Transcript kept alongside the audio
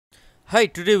Hi,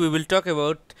 today we will talk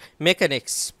about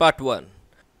mechanics part 1.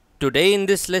 Today in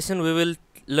this lesson we will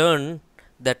learn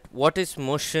that what is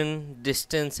motion,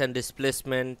 distance and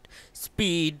displacement,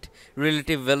 speed,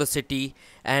 relative velocity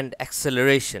and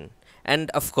acceleration. And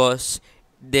of course,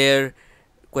 their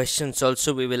questions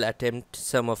also we will attempt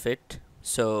some of it.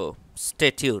 So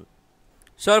stay tuned.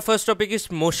 So our first topic is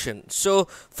motion. So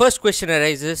first question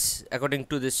arises according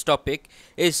to this topic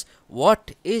is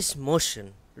what is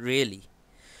motion really?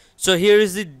 So here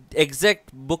is the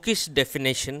exact bookish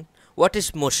definition. What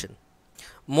is motion?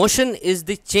 Motion is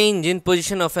the change in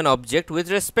position of an object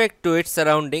with respect to its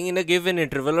surrounding in a given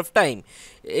interval of time.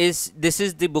 This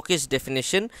is the bookish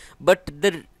definition, but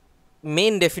the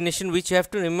main definition which you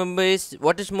have to remember is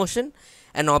what is motion?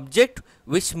 An object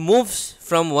which moves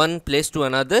from one place to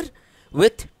another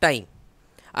with time.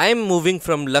 I am moving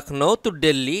from Lucknow to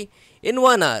Delhi in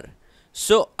 1 hour.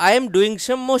 So I am doing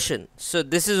some motion. So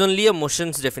this is only a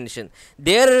motion's definition.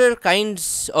 There are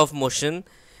kinds of motion.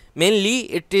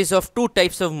 Mainly it is of two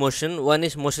types of motion. One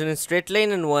is motion in straight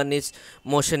line and one is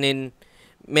motion in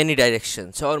many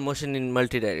directions or motion in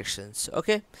multi directions.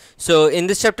 Okay. So in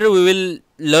this chapter we will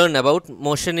learn about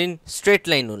motion in straight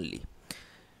line only.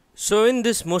 So in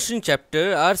this motion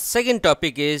chapter, our second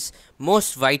topic is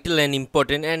most vital and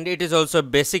important, and it is also a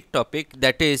basic topic,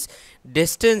 that is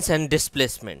distance and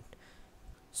displacement.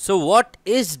 So what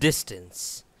is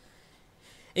distance?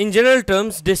 In general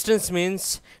terms, distance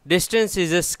is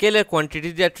a scalar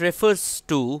quantity that refers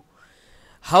to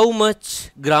how much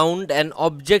ground an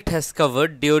object has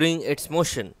covered during its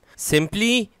motion.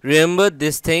 Simply remember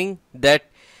this thing, that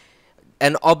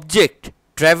an object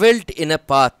travelled in a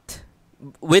path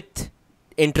with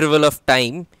interval of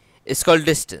time is called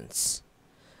distance.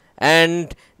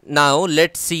 And now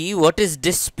let's see what is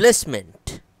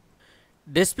displacement.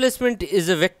 Displacement is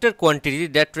a vector quantity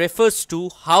that refers to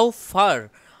how far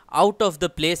out of the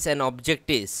place an object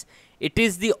is. It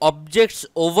is the object's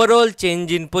overall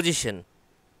change in position.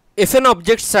 If an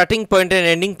object's starting point and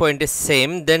ending point is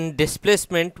same, then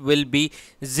displacement will be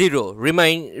 0.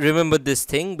 Remember this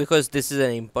thing because this is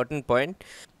an important point.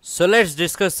 So let's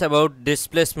discuss about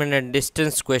displacement and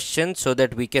distance questions so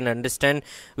that we can understand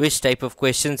which type of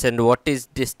questions and what is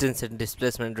distance and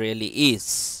displacement really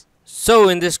is. So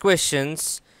in these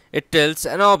questions, it tells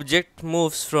an object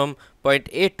moves from point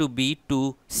A to B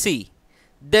to C,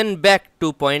 then back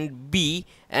to point B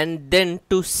and then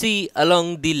to C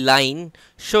along the line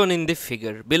shown in the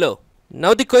figure below.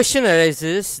 Now the question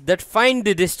arises that find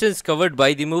the distance covered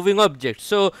by the moving object.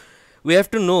 So we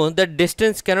have to know that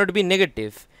distance cannot be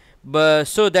negative,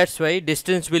 so that's why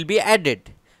distance will be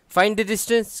added. Find the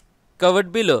distance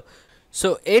covered below.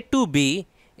 So A to B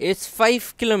is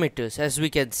 5 kilometers as we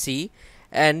can see,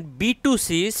 and B to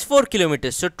C is 4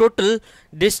 kilometers. So total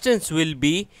distance will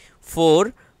be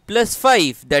 4 plus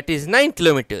 5, that is 9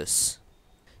 kilometers.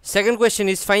 Second question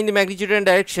is find the magnitude and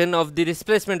direction of the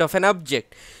displacement of an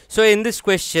object. So in this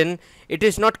question it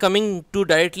is not coming to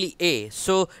directly A,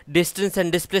 so distance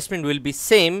and displacement will be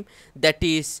same, that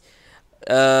is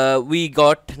we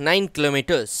got 9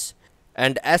 kilometers.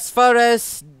 And as far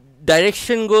as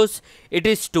direction goes, it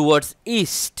is towards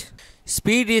east.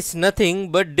 Speed is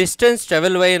nothing but distance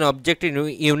traveled by an object in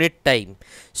unit time.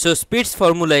 So speed's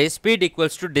formula is speed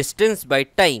equals to distance by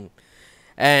time.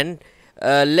 And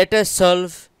let us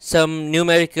solve some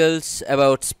numericals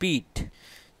about speed.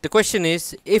 The question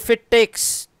is, if it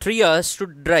takes 3 hours to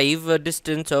drive a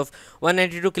distance of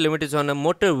 192 kilometers on a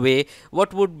motorway,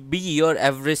 what would be your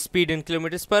average speed in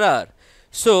kilometers per hour?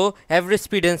 So average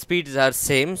speed and speeds are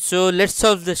same. So let's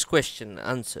solve this question.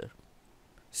 Answer.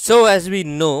 So as we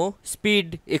know,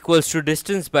 speed equals to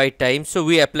distance by time, so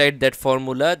we applied that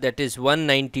formula, that is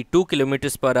 192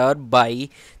 kilometers per hour by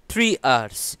 3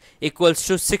 hours equals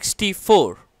to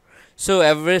 64. So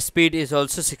average speed is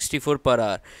also 64 per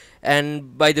hour.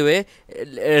 And by the way,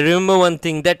 remember one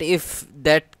thing, that if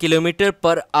that kilometer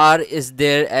per hour is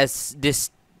there as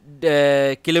this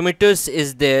kilometers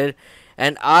is there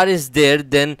and hour is there,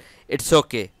 then it's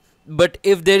okay. But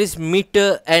if there is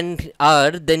meter and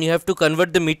hour, then you have to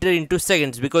convert the meter into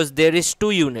seconds, because there is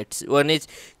two units. One is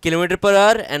kilometer per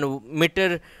hour and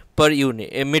meter per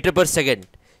unit, meter per second.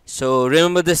 So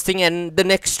remember this thing. And the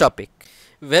next topic,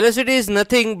 velocity is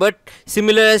nothing but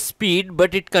similar as speed,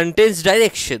 but it contains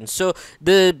direction. So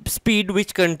the speed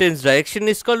which contains direction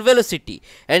is called velocity,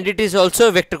 and it is also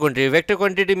a vector quantity. Vector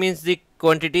quantity means the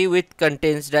quantity which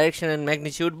contains direction and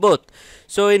magnitude both.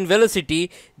 So in velocity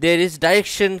there is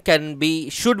direction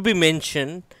should be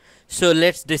mentioned. So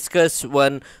let's discuss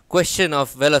one question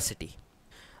of velocity.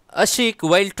 Ashik,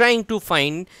 while trying to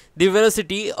find the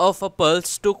velocity of a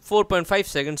pulse, took 4.5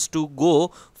 seconds to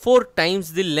go 4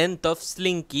 times the length of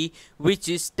slinky, which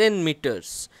is 10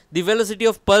 meters. The velocity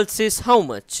of pulse is how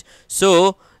much?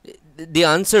 So, the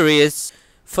answer is,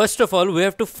 first of all, we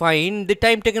have to find the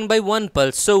time taken by one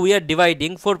pulse. So, we are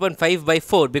dividing 4.5 by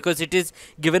 4 because it is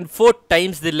given 4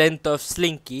 times the length of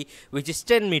slinky, which is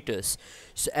 10 meters.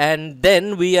 And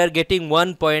then we are getting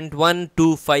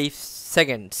 1.125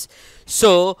 seconds.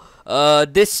 So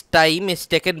this time is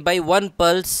taken by one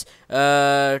pulse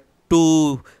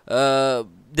to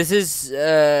this is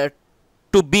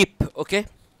to beep. Okay,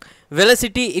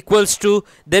 velocity equals to,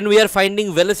 then we are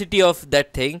finding velocity of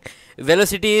that thing.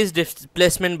 Velocity is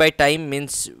displacement by time,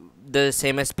 means the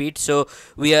same as speed, so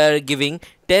we are giving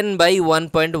 10 by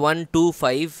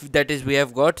 1.125, that is we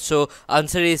have got. So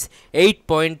answer is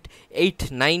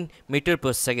 8.89 meter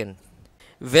per second.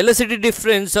 Velocity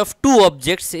difference of two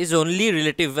objects is only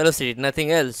relative velocity,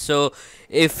 nothing else. So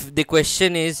if the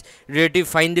question is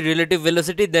find the relative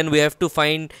velocity, then we have to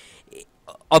find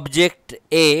object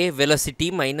A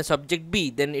velocity minus object B,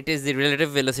 then it is the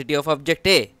relative velocity of object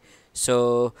A.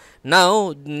 So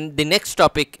now the next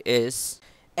topic is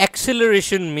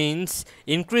acceleration, means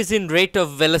increase in rate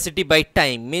of velocity by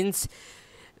time, means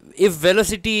if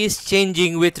velocity is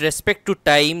changing with respect to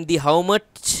time, the how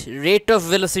much rate of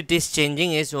velocity is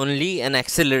changing is only an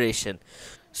acceleration.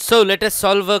 So let us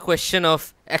solve a question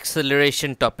of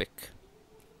acceleration topic.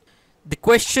 The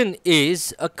question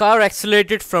is, a car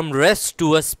accelerated from rest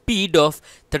to a speed of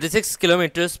 36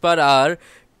 kilometers per hour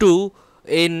to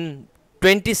in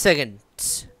 20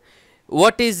 seconds.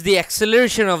 What is the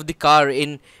acceleration of the car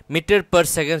in meter per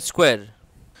second square?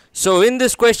 So in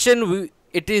this question,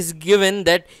 it is given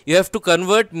that you have to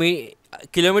convert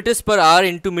kilometers per hour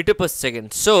into meter per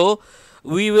second. So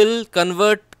we will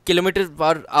convert kilometers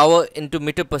per hour into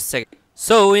meter per second.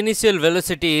 So initial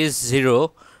velocity is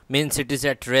 0, means it is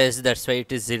at rest, that's why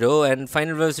it is 0, and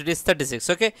final velocity is 36.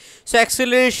 Okay, so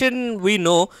acceleration, we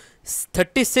know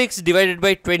 36 divided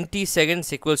by 20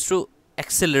 seconds equals to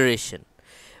acceleration.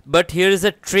 But here is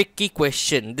a tricky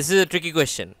question. This is a tricky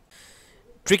question.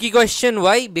 Tricky question,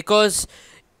 why? Because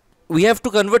we have to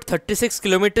convert 36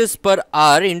 kilometers per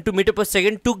hour into meter per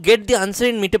second to get the answer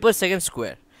in meter per second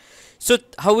square. So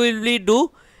how will we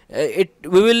do it?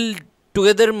 We will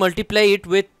together multiply it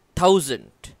with 1000.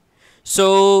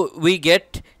 So we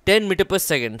get 10 meter per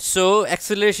second. So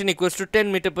acceleration equals to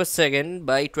 10 meter per second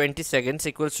by 20 seconds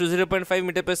equals to 0.5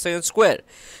 meter per second square.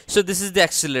 So this is the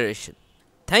acceleration.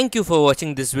 Thank you for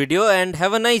watching this video and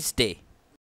have a nice day.